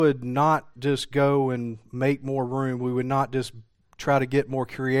would not just go and make more room. We would not just try to get more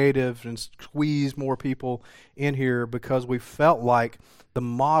creative and squeeze more people in here, because we felt like the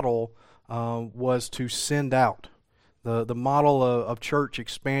model was to send out. The model of church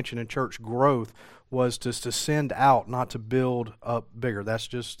expansion and church growth was just to send out, not to build up bigger. That's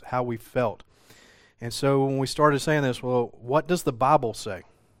just how we felt. And so when we started saying this, well, what does the Bible say?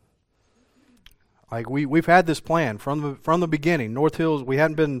 Like we've had this plan from the beginning. North Hills, we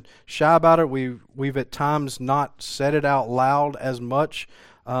hadn't been shy about it. We've at times not said it out loud as much,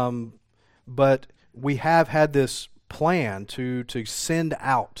 but we have had this plan to send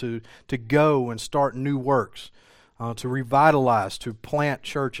out, to go and start new works, to revitalize, to plant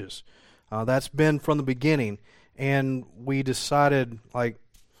churches. That's been from the beginning, and we decided, like,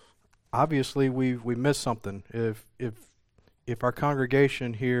 obviously we missed something. If our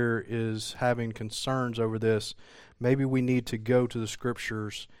congregation here is having concerns over this, maybe we need to go to the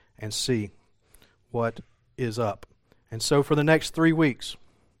Scriptures and see what is up. And so for the next 3 weeks,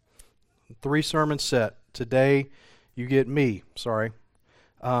 3 sermons set. Today you get me, sorry.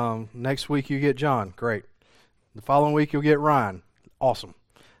 Next week you get John, great. The following week you'll get Ryan, awesome.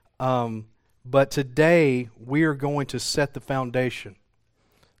 But today we are going to set the foundation.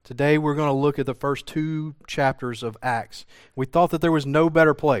 Today we're going to look at the first 2 chapters of Acts. We thought that there was no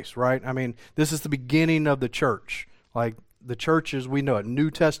better place, right? I mean, this is the beginning of the church. Like, the church as we know it, New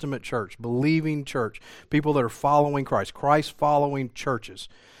Testament church, believing church, people that are following Christ, Christ-following churches.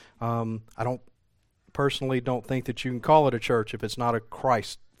 I personally don't think that you can call it a church if it's not a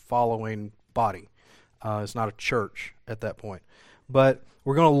Christ-following body. It's not a church at that point. But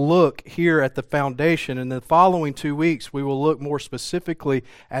we're going to look here at the foundation, and the following 2 weeks we will look more specifically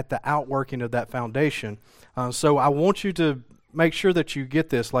at the outworking of that foundation. So I want you to make sure that you get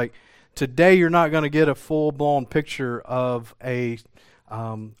this. Like, today you're not going to get a full-blown picture of a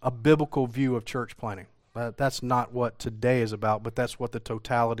biblical view of church planting. That's not what today is about, but that's what the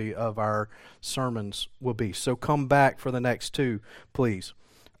totality of our sermons will be. So come back for the next 2, please.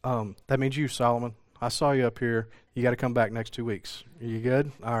 That means you, Solomon. I saw you up here. You got to come back next 2 weeks. Are you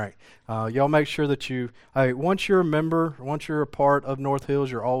good? All right. Y'all make sure that once you're a member, once you're a part of North Hills,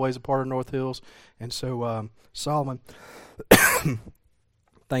 you're always a part of North Hills. And so, Solomon,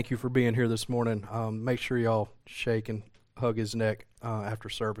 thank you for being here this morning. Make sure y'all shake and hug his neck after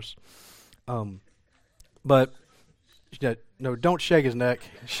service. But, no, don't shake his neck.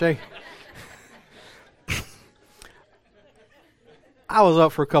 Shake. I was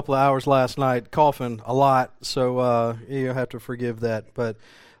up for a couple of hours last night, coughing a lot, so you'll have to forgive that. But,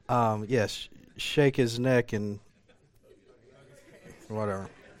 yes, shake his neck and whatever.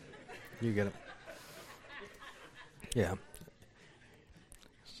 You get it. Yeah.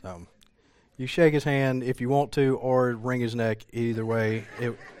 So, you shake his hand if you want to, or wring his neck. Either way,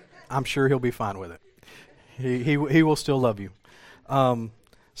 I'm sure he'll be fine with it. He will still love you.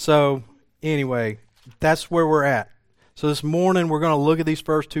 So, anyway, that's where we're at. So this morning we're going to look at these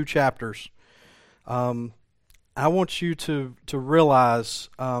first 2 chapters. I want you to realize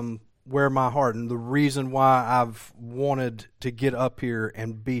where my heart, and the reason why I've wanted to get up here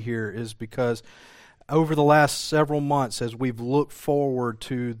and be here is because over the last several months, as we've looked forward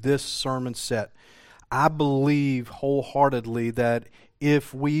to this sermon set, I believe wholeheartedly that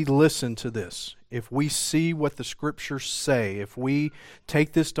if we listen to this, if we see what the Scriptures say, if we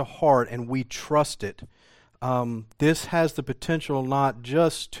take this to heart and we trust it, this has the potential not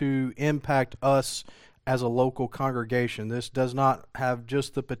just to impact us as a local congregation. This does not have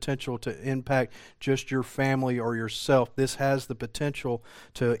just the potential to impact just your family or yourself. This has the potential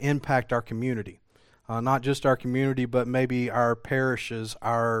to impact our community. Not just our community, but maybe our parishes,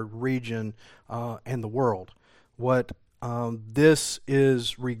 our region, and the world. What this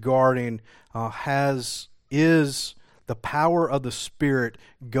is regarding is the power of the Spirit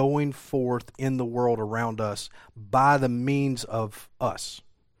going forth in the world around us by the means of us.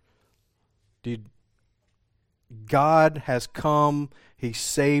 God has come, He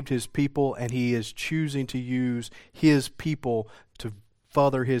saved His people, and He is choosing to use His people to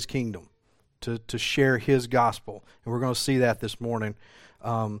further His kingdom, to share His gospel. And we're going to see that this morning.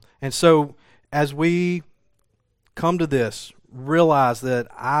 And so as we come to this, realize that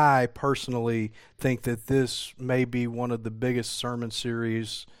I personally think that this may be one of the biggest sermon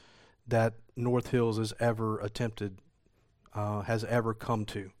series that North Hills has ever attempted, has ever come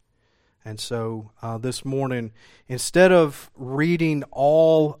to. And so this morning, instead of reading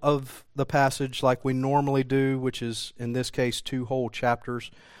all of the passage like we normally do, which is in this case 2 whole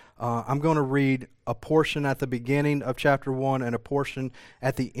chapters, I'm going to read a portion at the beginning of chapter 1 and a portion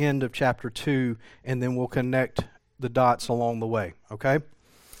at the end of chapter 2, and then we'll connect the dots along the way, okay?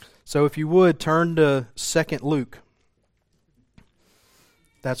 So if you would, turn to 2 Luke.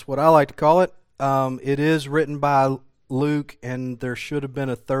 That's what I like to call it. It is written by Luke, and there should have been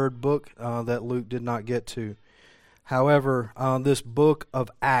a third book that Luke did not get to. However, this book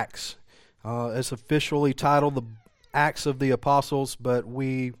of Acts is officially titled the Acts of the Apostles, but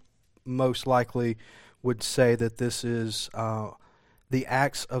we most likely would say that this is the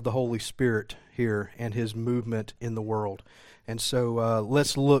Acts of the Holy Spirit here and his movement in the world. And so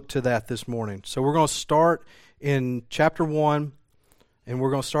let's look to that this morning. So we're going to start in chapter 1, and we're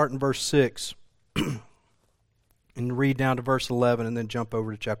going to start in verse 6 and read down to verse 11 and then jump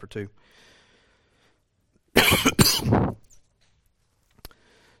over to chapter 2.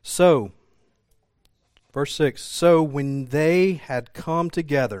 So, verse 6, so when they had come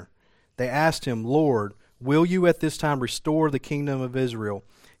together, they asked him, Lord, will you at this time restore the kingdom of Israel?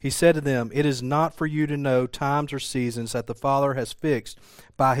 He said to them, it is not for you to know times or seasons that the Father has fixed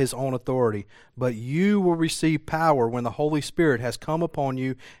by his own authority, but you will receive power when the Holy Spirit has come upon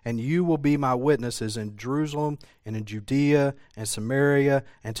you, and you will be my witnesses in Jerusalem and in Judea and Samaria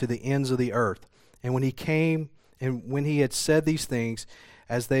and to the ends of the earth. And when he had said these things,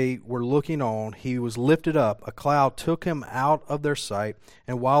 as they were looking on, he was lifted up. A cloud took him out of their sight.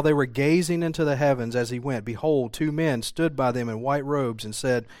 And while they were gazing into the heavens as he went, behold, 2 men stood by them in white robes and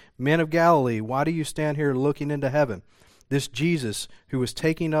said, Men of Galilee, why do you stand here looking into heaven? This Jesus, who was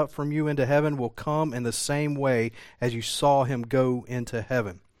taken up from you into heaven, will come in the same way as you saw him go into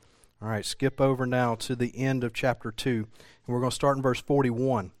heaven. All right, skip over now to the end of chapter 2. And we're going to start in verse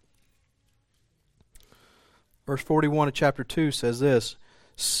 41. Verse 41 of chapter 2 says this,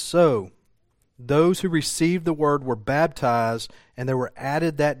 So those who received the word were baptized, and there were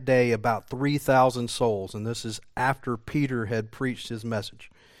added that day about 3,000 souls. And this is after Peter had preached his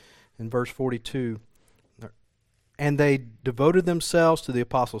message. In verse 42, and they devoted themselves to the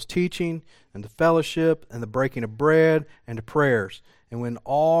apostles' teaching, and to fellowship, and the breaking of bread, and to prayers. And when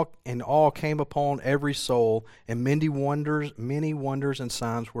all came upon every soul, and many wonders and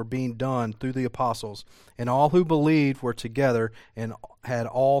signs were being done through the apostles. And all who believed were together and had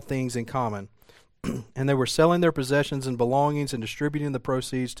all things in common. And they were selling their possessions and belongings and distributing the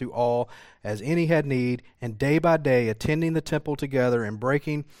proceeds to all as any had need. And day by day, attending the temple together and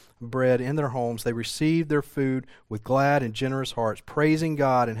breaking bread in their homes, they received their food with glad and generous hearts, praising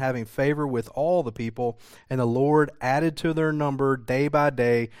God and having favor with all the people. And the Lord added to their number day by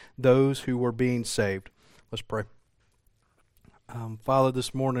day those who were being saved. Let's pray. Father,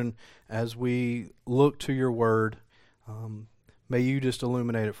 this morning, as we look to your word, may you just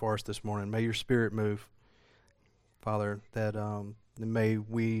illuminate it for us this morning. May your Spirit move, Father, that may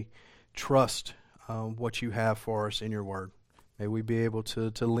we trust what you have for us in your word. May we be able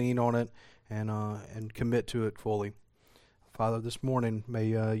to lean on it and commit to it fully. Father, this morning, may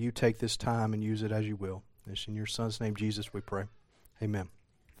you take this time and use it as you will. It's in your Son's name, Jesus, we pray. Amen.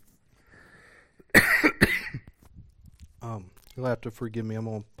 You'll have to forgive me. I'm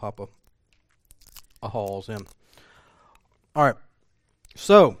going to pop a Halls in. All right,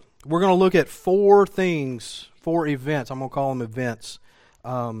 so we're going to look at 4 things, 4 events. I'm going to call them events.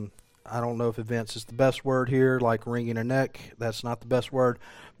 I don't know if events is the best word here, like wringing a neck. That's not the best word,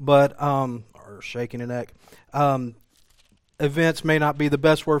 but or shaking a neck. Events may not be the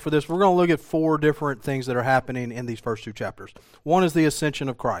best word for this. We're going to look at 4 different things that are happening in these first 2 chapters. One is the ascension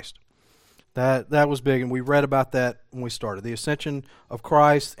of Christ. That was big, and we read about that when we started. The ascension of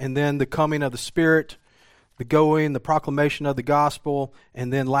Christ, and then the coming of the Spirit, the going, the proclamation of the gospel,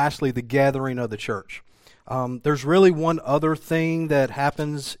 and then lastly, the gathering of the church. There's really one other thing that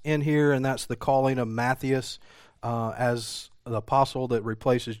happens in here, and that's the calling of Matthias as the apostle that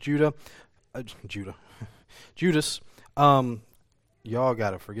replaces Judas. Y'all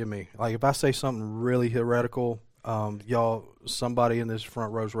got to forgive me. Like, if I say something really heretical, y'all, somebody in this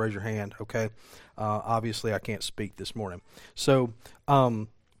front rows, raise your hand, okay? Obviously, I can't speak this morning. So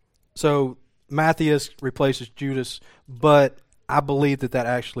Matthias replaces Judas, but I believe that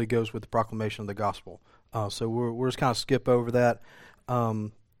actually goes with the proclamation of the gospel. So we're just kind of skip over that,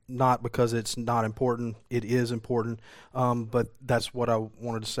 not because it's not important. It is important, but that's what I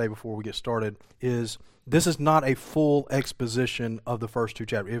wanted to say before we get started, is this is not a full exposition of the first 2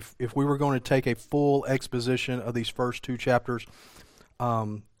 chapters. If we were going to take a full exposition of these first 2 chapters,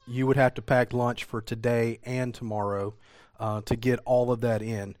 you would have to pack lunch for today and tomorrow to get all of that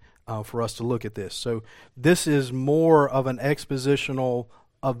in. For us to look at this. So this is more of an expositional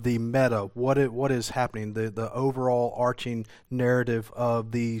of the meta, what is happening, the overall arching narrative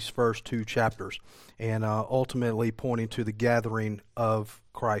of these first 2 chapters, and ultimately pointing to the gathering of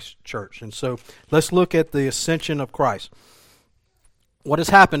Christ's church. And so let's look at the ascension of Christ. what has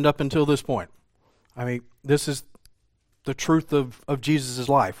happened up until this point? I mean, this is the truth of Jesus'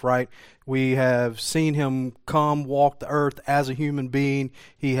 life, right? We have seen him come, walk the earth as a human being.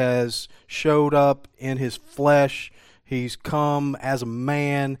 He has showed up in his flesh. He's come as a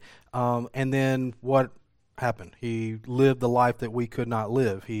man. And then what happened? He lived the life that we could not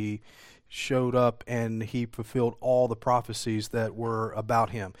live. He showed up and he fulfilled all the prophecies that were about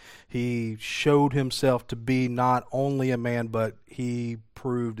him. He showed himself to be not only a man, but he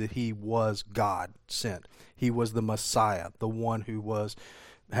proved that he was God sent. He was the Messiah, the one who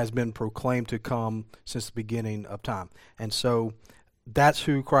has been proclaimed to come since the beginning of time. And so that's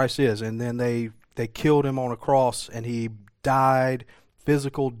who Christ is. And then they killed him on a cross, and he died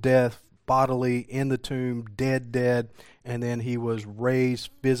physical death, bodily, in the tomb, dead, and then he was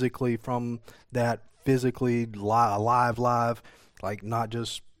raised physically from that, physically alive, like not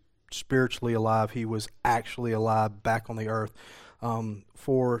just spiritually alive. He was actually alive back on the earth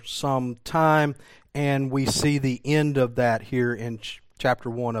for some time, and we see the end of that here in chapter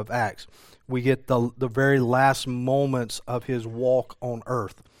 1 of Acts. We get the very last moments of his walk on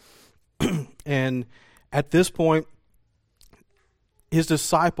earth. And at this point, his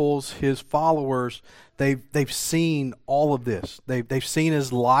disciples, his followers, they've seen all of this. They've seen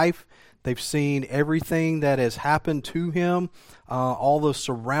his life. They've seen everything that has happened to him, all the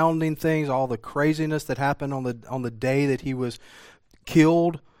surrounding things, all the craziness that happened on the day that he was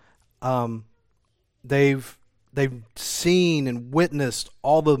killed. They've seen and witnessed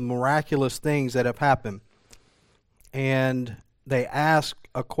all the miraculous things that have happened, and they ask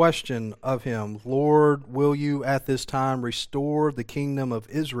a question of him: Lord, will you at this time restore the kingdom of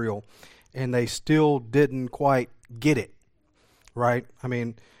Israel? And they still didn't quite get it, right? I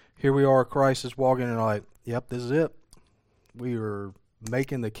mean, here we are, Christ is walking, and like, yep, this is it. We are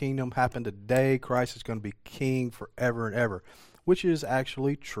making the kingdom happen today. Christ is going to be king forever and ever, which is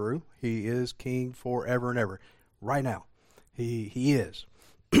actually true. He is king forever and ever. Right now, he is.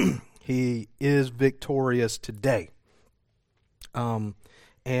 He is victorious today. But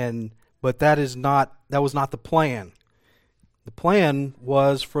that was not the plan. The plan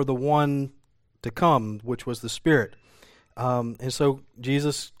was for the one to come, which was the Spirit. And so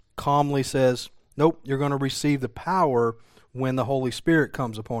Jesus calmly says, nope, you're going to receive the power when the Holy Spirit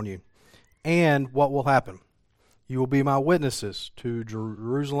comes upon you. And what will happen? You will be my witnesses to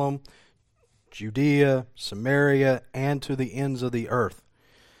Jerusalem, Judea, Samaria, and to the ends of the earth.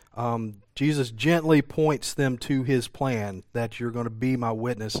 Jesus gently points them to his plan, that you're going to be my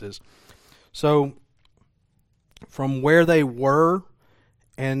witnesses. So, from where they were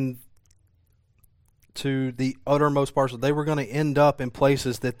and to the uttermost parts, they were going to end up in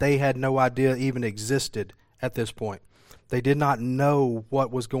places that they had no idea even existed at this point. They did not know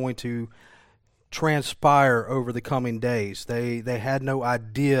what was going to transpire over the coming days. They had no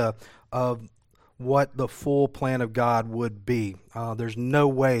idea of what the full plan of God would be. There's no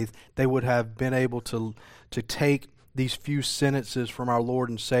way they would have been able to take these few sentences from our Lord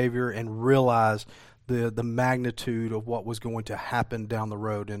and Savior and realize the magnitude of what was going to happen down the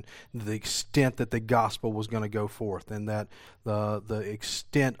road, and the extent that the gospel was going to go forth, and that the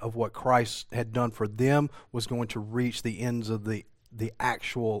extent of what Christ had done for them was going to reach the ends of the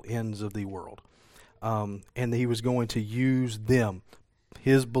actual ends of the world. And he was going to use them,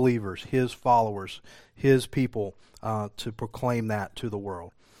 his believers, his followers, his people, to proclaim that to the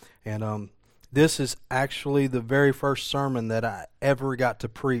world. And this is actually the very first sermon that I ever got to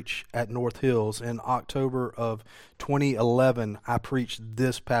preach at North Hills. In October of 2011, I preached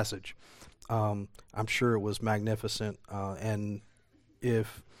this passage. I'm sure it was magnificent, and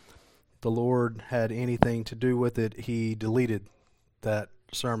if the Lord had anything to do with it, he deleted that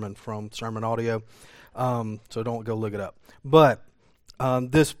sermon from sermon audio, so don't go look it up. But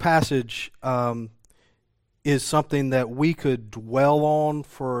this passage is something that we could dwell on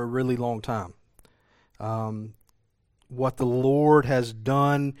for a really long time. What the Lord has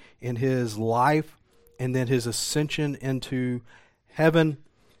done in his life, and then his ascension into heaven,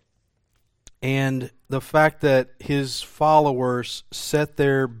 and the fact that his followers sat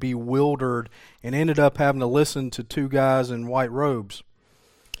there bewildered and ended up having to listen to two guys in white robes.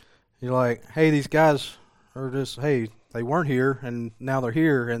 You're like, hey, these guys are just, hey, they weren't here, and now they're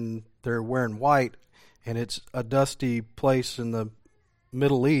here, and they're wearing white, and it's a dusty place in the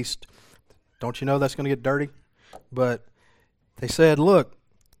Middle East. Don't you know that's going to get dirty? But they said, look,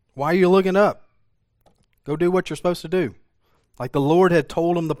 why are you looking up? Go do what you're supposed to do. Like the Lord had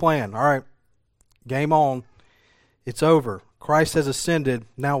told them the plan. All right, game on. It's over. Christ has ascended.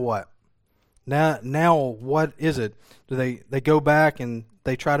 Now what? Now what is it? Do they go back and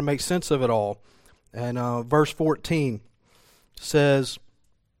they try to make sense of it all? And verse 14 says,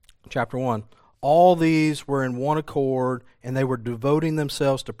 chapter 1, all these were in one accord, and they were devoting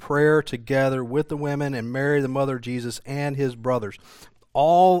themselves to prayer together with the women and Mary, the mother of Jesus, and his brothers.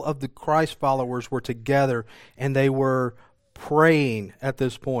 All of the Christ followers were together, and they were praying at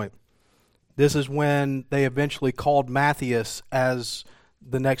this point. This is when they eventually called Matthias as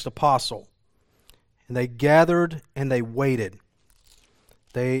the next apostle. And they gathered and they waited.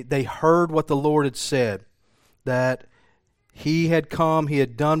 They heard what the Lord had said, that he had come, he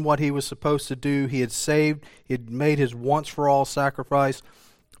had done what he was supposed to do, he had saved, he had made his once-for-all sacrifice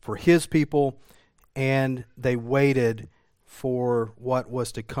for his people, and they waited for what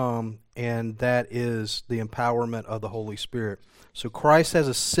was to come, and that is the empowerment of the Holy Spirit. So Christ has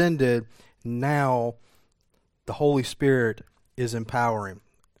ascended, now the Holy Spirit is empowering.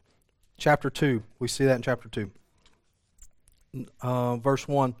 Chapter 2, we see that in chapter 2. Verse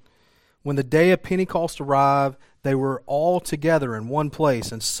 1, when the day of Pentecost arrived, they were all together in one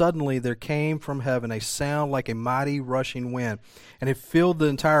place, and suddenly there came from heaven a sound like a mighty rushing wind, and it filled the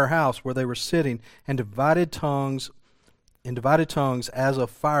entire house where they were sitting, and divided tongues as of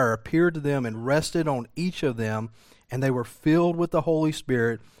fire appeared to them and rested on each of them, and they were filled with the Holy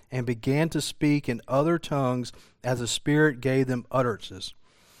Spirit and began to speak in other tongues as the Spirit gave them utterances.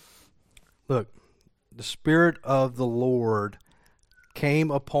 Look, the Spirit of the Lord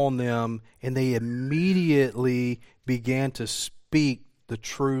came upon them, and they immediately began to speak the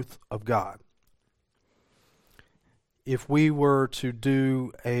truth of God. If we were to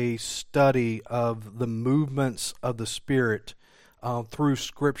do a study of the movements of the Spirit through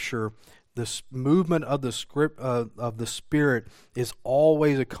Scripture, this movement of the Spirit is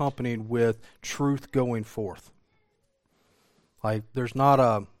always accompanied with truth going forth. Like there's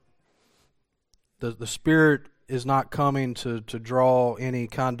not the Spirit is not coming to draw any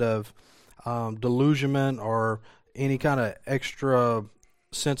kind of delusionment or any kind of extra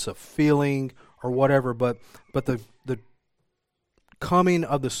sense of feeling or whatever, but the coming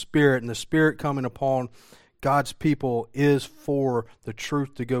of the Spirit and the Spirit coming upon God's people is for the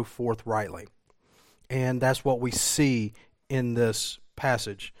truth to go forth rightly. And that's what we see in this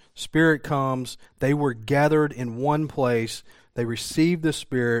passage. Spirit comes, they were gathered in one place, they received the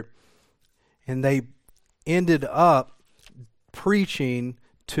Spirit, and they ended up preaching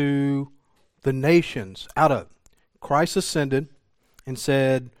to the nations out of Christ ascended and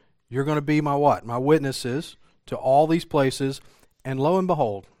said, you're going to be my what? My witnesses to all these places. And lo and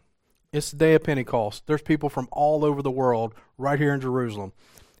behold, it's the day of Pentecost. There's people from all over the world right here in Jerusalem.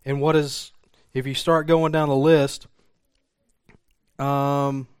 And what is, if you start going down the list,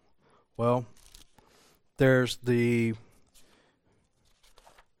 well, there's the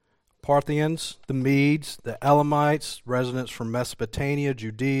Parthians, the Medes, the Elamites, residents from Mesopotamia,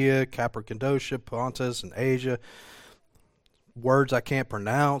 Judea, Cappadocia, Pontus, and Asia, words I can't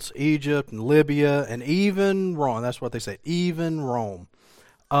pronounce, Egypt and Libya, and even Rome. That's what they say, even Rome.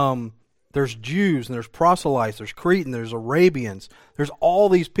 There's Jews, and there's proselytes, there's Cretan, there's Arabians. There's all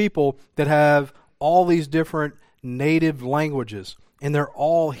these people that have all these different native languages, and they're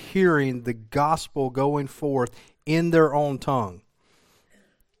all hearing the gospel going forth in their own tongue.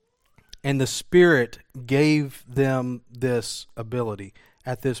 And the Spirit gave them this ability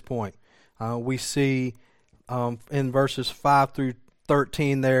at this point. We see in verses 5 through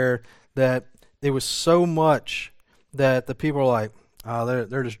 13 there that it was so much that the people are like,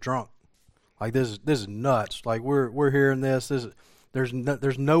 they're just drunk. Like this is nuts. Like we're hearing this.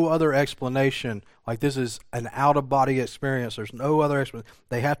 There's no other explanation. Like this is an out of body experience. There's no other explanation.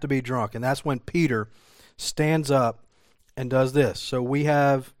 They have to be drunk, and that's when Peter stands up and does this. So we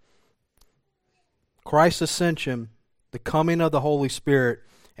have Christ's ascension, the coming of the Holy Spirit,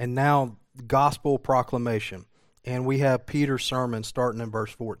 and now gospel proclamation. And we have Peter's sermon starting in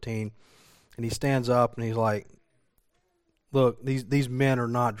verse 14. And he stands up and he's like, look, these men are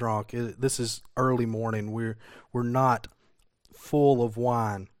not drunk. This is early morning. We're not full of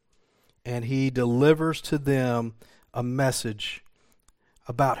wine. And he delivers to them a message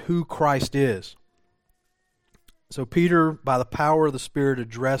about who Christ is. So Peter, by the power of the Spirit,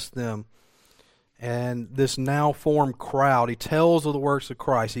 addressed them. And this now formed crowd, he tells of the works of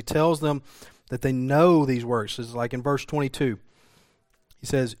Christ. He tells them that they know these works. It's like in verse 22. He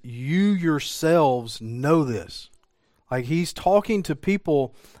says, you yourselves know this. Like he's talking to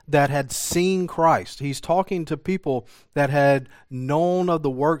people that had seen Christ. He's talking to people that had known of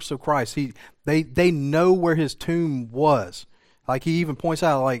the works of Christ. They know where his tomb was. Like he even points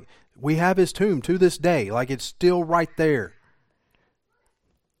out, like, we have his tomb to this day. Like it's still right there.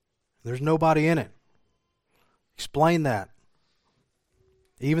 There's nobody in it. Explain that.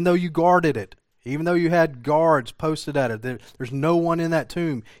 Even though you guarded it, Even though you had guards posted at it, there's no one in that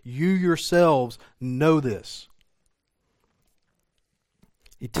tomb. You yourselves know this.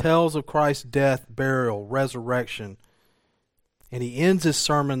 He tells of Christ's death, burial, resurrection. And he ends his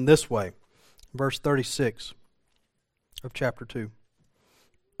sermon this way. Verse 36 of chapter 2.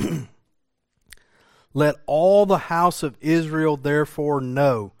 Let all the house of Israel therefore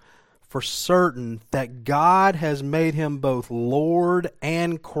know for certain that God has made him both Lord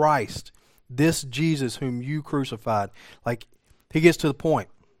and Christ, this Jesus whom you crucified. Like, he gets to the point.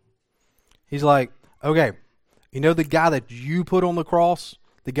 He's like, okay, you know the guy that you put on the cross?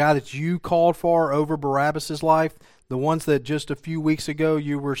 The guy that you called for over Barabbas' life? The ones that just a few weeks ago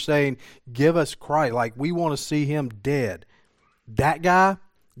you were saying, give us Christ. Like, we want to see him dead. That guy,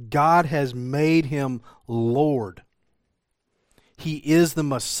 God has made him Lord. He is the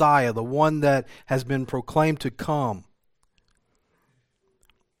Messiah, the one that has been proclaimed to come.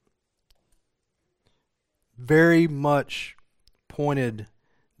 Very much pointed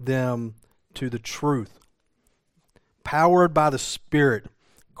them to the truth. Powered by the Spirit,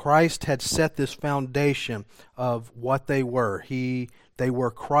 Christ had set this foundation of what they were. They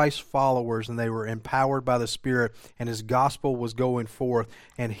were Christ's followers, and they were empowered by the Spirit, and his gospel was going forth,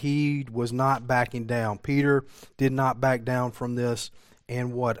 and he was not backing down. Peter did not back down from this,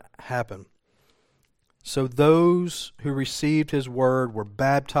 and what happened? So those who received his word were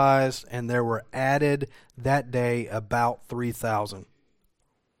baptized, and there were added that day about 3,000.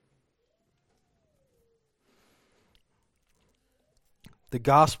 The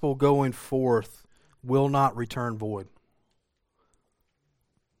gospel going forth will not return void.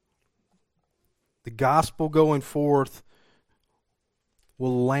 The gospel going forth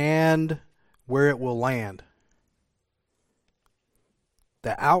will land where it will land.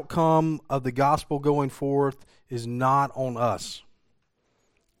 The outcome of the gospel going forth is not on us.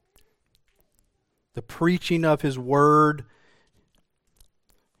 The preaching of his word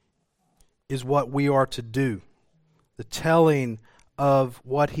is what we are to do. The telling of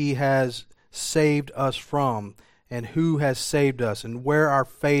what he has saved us from and who has saved us and where our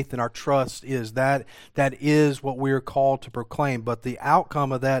faith and our trust is. That is what we are called to proclaim. But the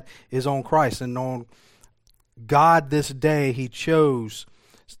outcome of that is on Christ. And on God this day, he chose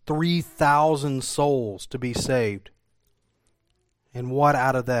 3,000 souls to be saved. And what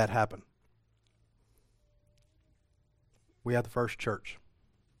out of that happened? We had the first church.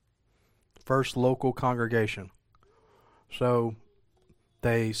 First local congregation. So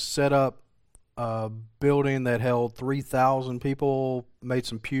they set up a building that held 3,000 people, made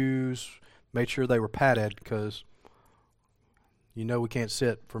some pews, made sure they were padded, because you know we can't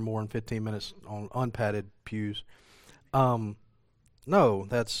sit for more than 15 minutes on unpadded pews. No,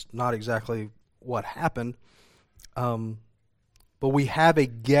 that's not exactly what happened. But we have a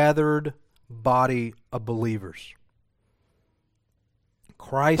gathered body of believers.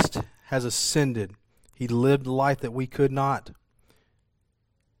 Christ has ascended. He lived a life that we could not.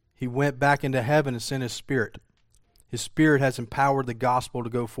 He went back into heaven and sent his Spirit. His Spirit has empowered the gospel to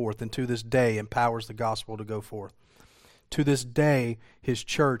go forth, and to this day empowers the gospel to go forth. To this day, his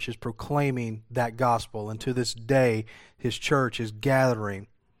church is proclaiming that gospel, and to this day, his church is gathering.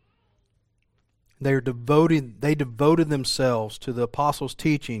 They devoted themselves to the apostles'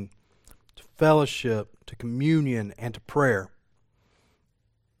 teaching, to fellowship, to communion, and to prayer.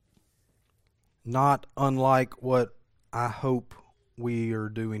 Not unlike what I hope we are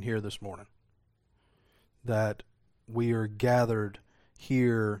doing here this morning. That we are gathered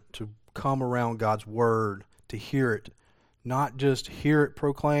here to come around God's Word, to hear it. Not just hear it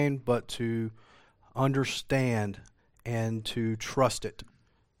proclaimed, but to understand and to trust it.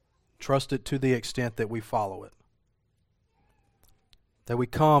 Trust it to the extent that we follow it. That we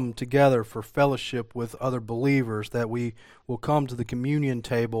come together for fellowship with other believers, that we will come to the communion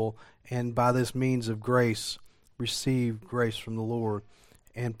table and by this means of grace, receive grace from the Lord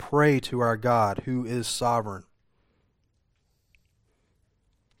and pray to our God who is sovereign.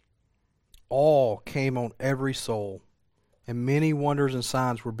 All came on every soul, and many wonders and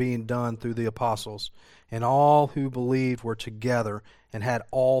signs were being done through the apostles, and all who believed were together and had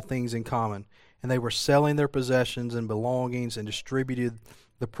all things in common. And they were selling their possessions and belongings and distributed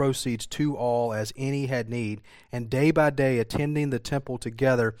the proceeds to all as any had need. And day by day, attending the temple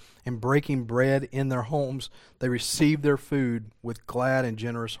together and breaking bread in their homes, they received their food with glad and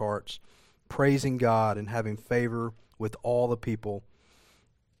generous hearts, praising God and having favor with all the people.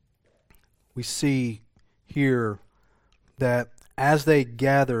 We see here that as they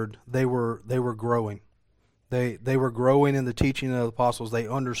gathered, they were growing. They were growing in the teaching of the apostles. They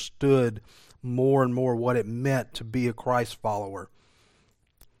understood more and more what it meant to be a Christ follower.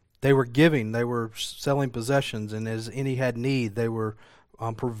 They were giving, they were selling possessions, and as any had need, they were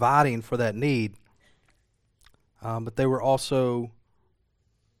providing for that need. But they were also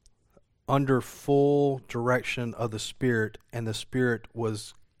under full direction of the Spirit, and the Spirit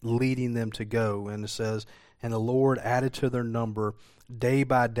was leading them to go. And it says, and the Lord added to their number day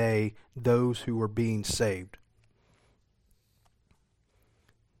by day those who were being saved.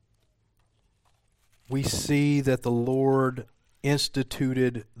 We see that the Lord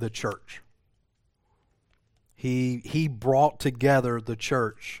instituted the church. He brought together the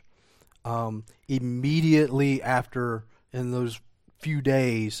church immediately after, in those few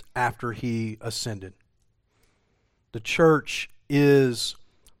days after he ascended. The church is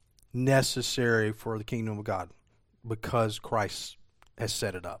necessary for the kingdom of God because Christ has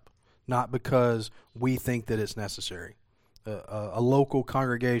set it up, not because we think that it's necessary. A local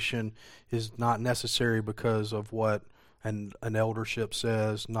congregation is not necessary because of what an eldership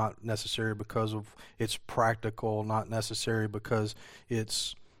says, not necessary because of it's practical, not necessary because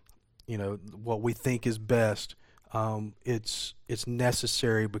it's what we think is best. It's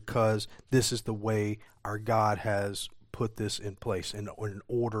necessary because this is the way our God has put this in place in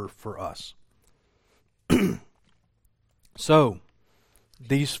order for us. So,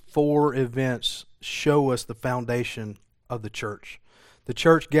 these 4 events show us the foundation of the church. The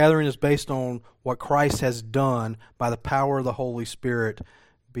church gathering is based on what Christ has done by the power of the Holy Spirit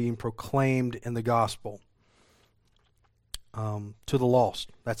being proclaimed in the gospel to the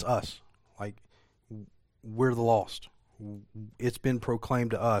lost. That's us. Like, we're the lost. It's been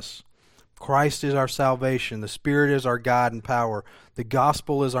proclaimed to us. Christ is our salvation. The Spirit is our guide and power. The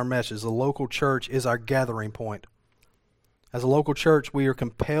gospel is our message. The local church is our gathering point. As a local church, we are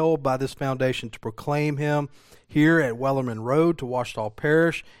compelled by this foundation to proclaim Him here at Wellerman Road, to Ouachita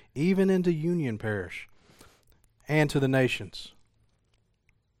Parish, even into Union Parish, and to the nations.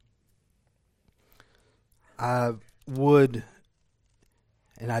 I would,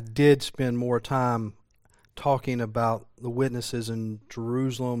 and I did spend more time talking about the witnesses in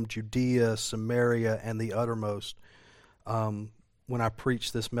Jerusalem, Judea, Samaria, and the uttermost when I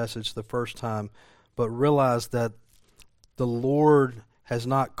preached this message the first time, but realized that the Lord has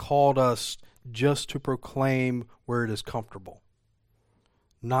not called us just to proclaim where it is comfortable,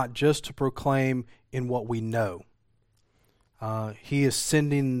 not just to proclaim in what we know. He is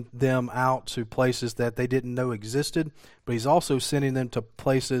sending them out to places that they didn't know existed, but He's also sending them to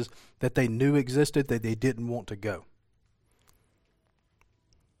places that they knew existed that they didn't want to go.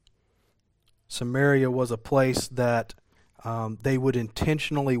 Samaria was a place that they would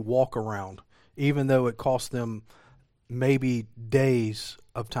intentionally walk around, even though it cost them maybe days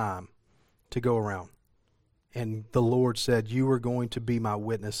of time to go around. And the Lord said, you are going to be my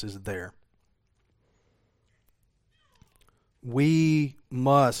witnesses there. We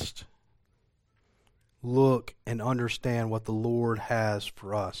must look and understand what the Lord has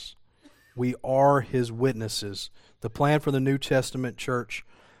for us. We are His witnesses. The plan for the New Testament church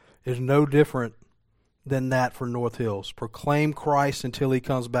is no different than that for North Hills. Proclaim Christ until He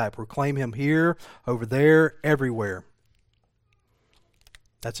comes back. Proclaim Him here, over there, everywhere.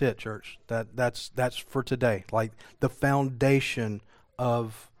 That's it, church. That's for today. Like, the foundation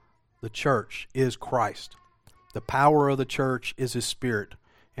of the church is Christ. The power of the church is His Spirit,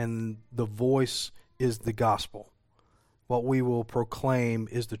 and the voice is the gospel. What we will proclaim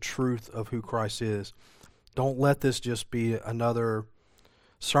is the truth of who Christ is. Don't let this just be another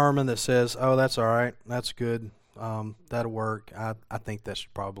sermon that says, oh, that's all right, that's good, that'll work. I think that's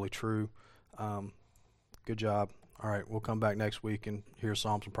probably true. Good job. All right, we'll come back next week and hear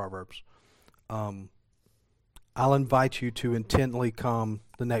Psalms and Proverbs. I'll invite you to intently come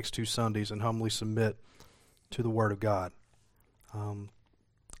the next 2 Sundays and humbly submit to the Word of God.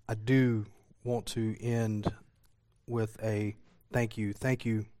 I do want to end with a thank you. Thank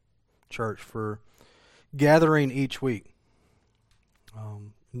you, church, for gathering each week,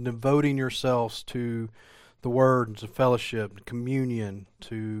 devoting yourselves to the Word, to fellowship, communion,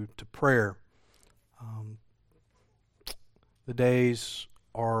 to prayer. The days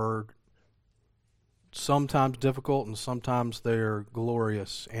are sometimes difficult and sometimes they're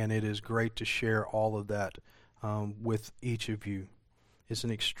glorious, and it is great to share all of that with each of you. It's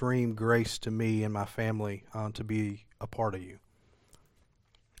an extreme grace to me and my family to be a part of you.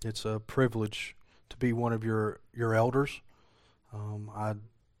 It's a privilege to be one of your elders. I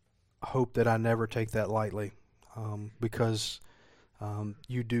hope that I never take that lightly because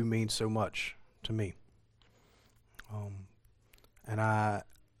you do mean so much to me. And I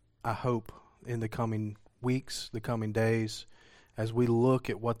hope in the coming weeks, the coming days, as we look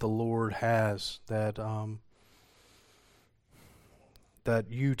at what the Lord has, that that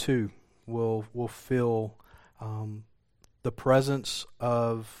you too will feel the presence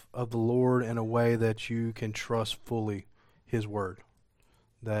of the Lord in a way that you can trust fully His Word.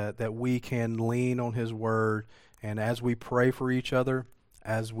 That we can lean on His Word, and as we pray for each other,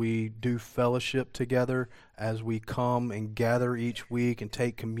 as we do fellowship together, as we come and gather each week and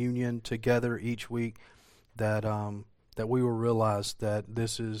take communion together each week, that we will realize that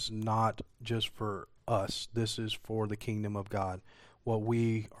this is not just for us. This is for the kingdom of God. What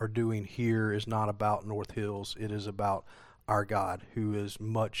we are doing here is not about North Hills. It is about our God, who is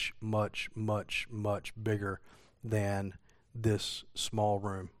much, much, much, much bigger than this small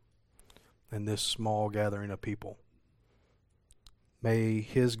room and this small gathering of people. May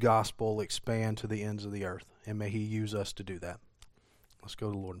His gospel expand to the ends of the earth, and may He use us to do that. Let's go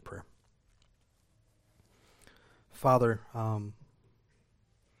to the Lord in prayer. Father,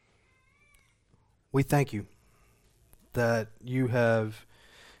 we thank You that You have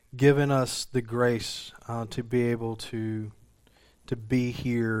given us the grace to be able to be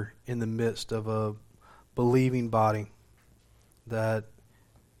here in the midst of a believing body, that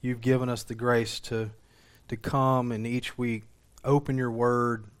You've given us the grace to come and each week open Your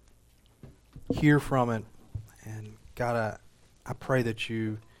Word, hear from it, and God, I pray that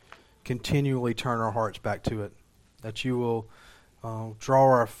You continually turn our hearts back to it, that You will draw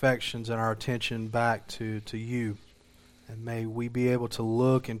our affections and our attention back to You, and may we be able to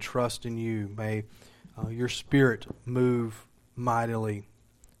look and trust in You. May Your Spirit move mightily.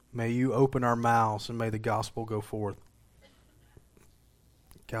 May You open our mouths, and may the gospel go forth.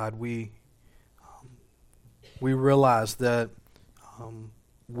 God, we realize that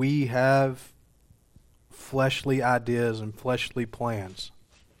we have fleshly ideas and fleshly plans.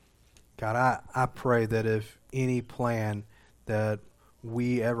 God, I pray that if any plan that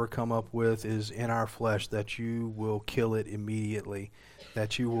we ever come up with is in our flesh, that You will kill it immediately,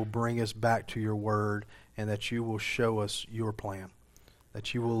 that You will bring us back to Your Word, and that You will show us Your plan,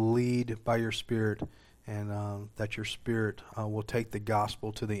 that You will lead by Your Spirit, and that Your Spirit will take the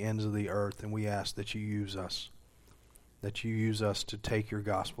gospel to the ends of the earth. And we ask that You use us, to take Your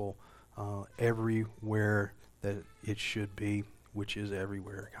gospel everywhere that it should be, which is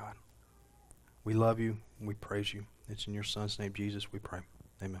everywhere, God. We love You, and we praise You. It's in Your Son's name, Jesus, we pray.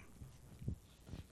 Amen.